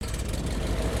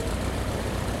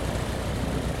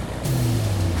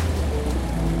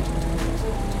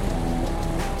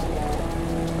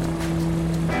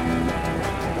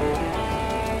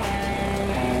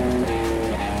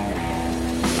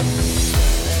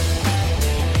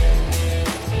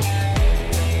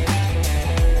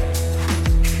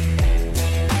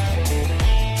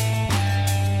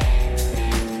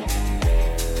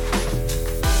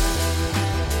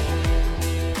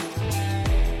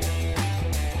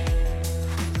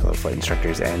flight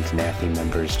instructors and NAFI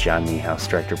members. John Niehaus,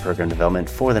 Director of Program Development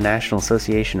for the National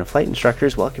Association of Flight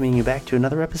Instructors, welcoming you back to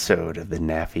another episode of the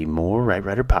NAFI More Right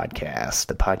Rudder Podcast,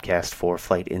 the podcast for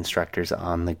flight instructors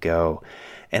on the go.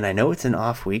 And I know it's an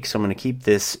off week, so I'm going to keep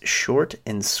this short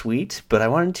and sweet, but I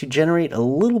wanted to generate a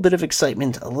little bit of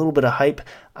excitement, a little bit of hype.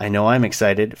 I know I'm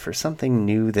excited for something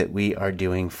new that we are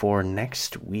doing for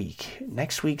next week.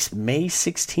 Next week's May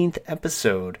 16th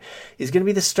episode is going to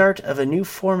be the start of a new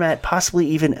format, possibly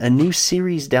even a new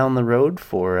series down the road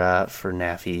for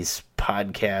NAFI's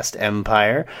podcast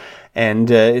empire.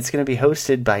 And it's going to be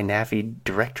hosted by NAFI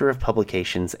Director of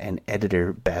Publications and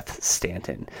Editor Beth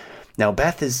Stanton. Now,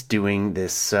 Beth is doing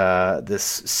this this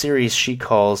series she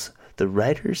calls The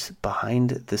Writers Behind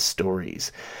the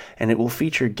Stories, and it will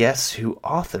feature guests who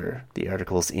author the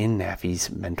articles in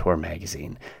NAFI's Mentor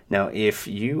magazine. Now, if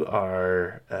you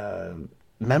are a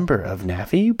member of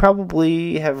NAFI, you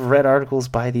probably have read articles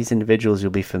by these individuals.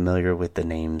 You'll be familiar with the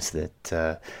names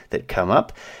that come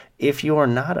up. If you are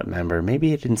not a member,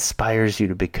 maybe it inspires you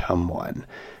to become one.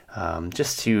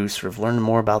 Just to sort of learn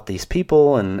more about these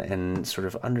people and sort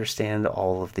of understand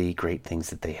all of the great things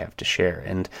that they have to share.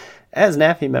 And as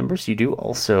NAFI members, you do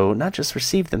also not just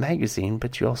receive the magazine,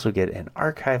 but you also get an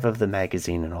archive of the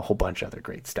magazine and a whole bunch of other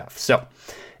great stuff. So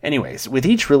anyways, with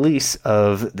each release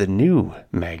of the new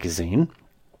magazine,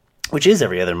 which is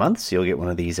every other month, so you'll get one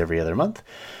of these every other month,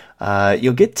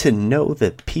 you'll get to know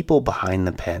the people behind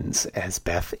the pens as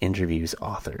Beth interviews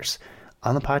authors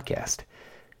on the podcast.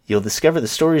 You'll discover the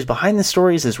stories behind the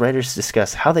stories as writers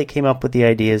discuss how they came up with the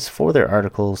ideas for their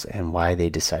articles and why they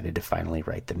decided to finally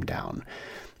write them down.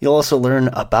 You'll also learn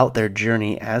about their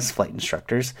journey as flight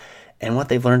instructors and what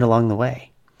they've learned along the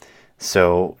way.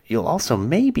 So you'll also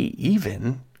maybe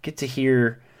even get to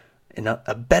hear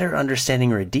a better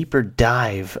understanding or a deeper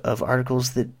dive of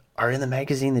articles that are in the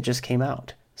magazine that just came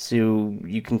out. So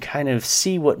you can kind of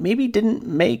see what maybe didn't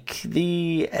make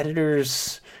the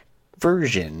editor's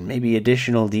version, maybe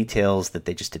additional details that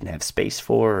they just didn't have space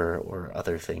for or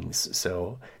other things.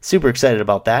 So super excited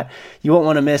about that. You won't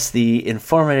want to miss the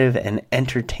informative and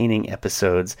entertaining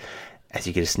episodes as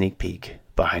you get a sneak peek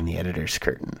behind the editor's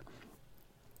curtain.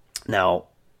 Now,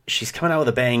 she's coming out with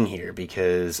a bang here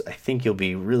because I think you'll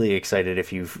be really excited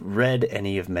if you've read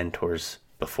any of Mentor's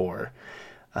before.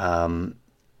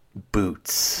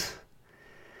 Boots.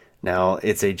 Now,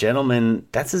 it's a gentleman,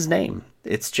 that's his name.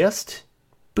 It's just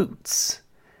Boots.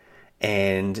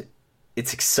 And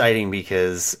it's exciting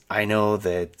because I know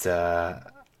that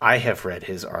I have read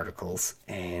his articles,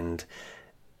 and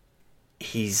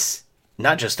he's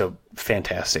not just a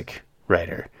fantastic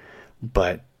writer,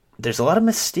 but there's a lot of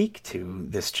mystique to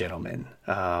this gentleman.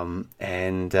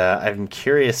 And I'm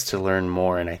curious to learn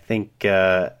more, and I think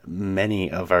many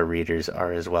of our readers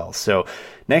are as well. So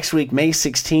next week, May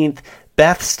 16th,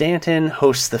 Beth Stanton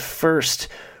hosts the first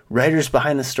Writers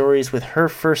Behind the Stories with her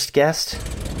first guest,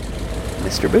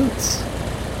 Mr. Boots.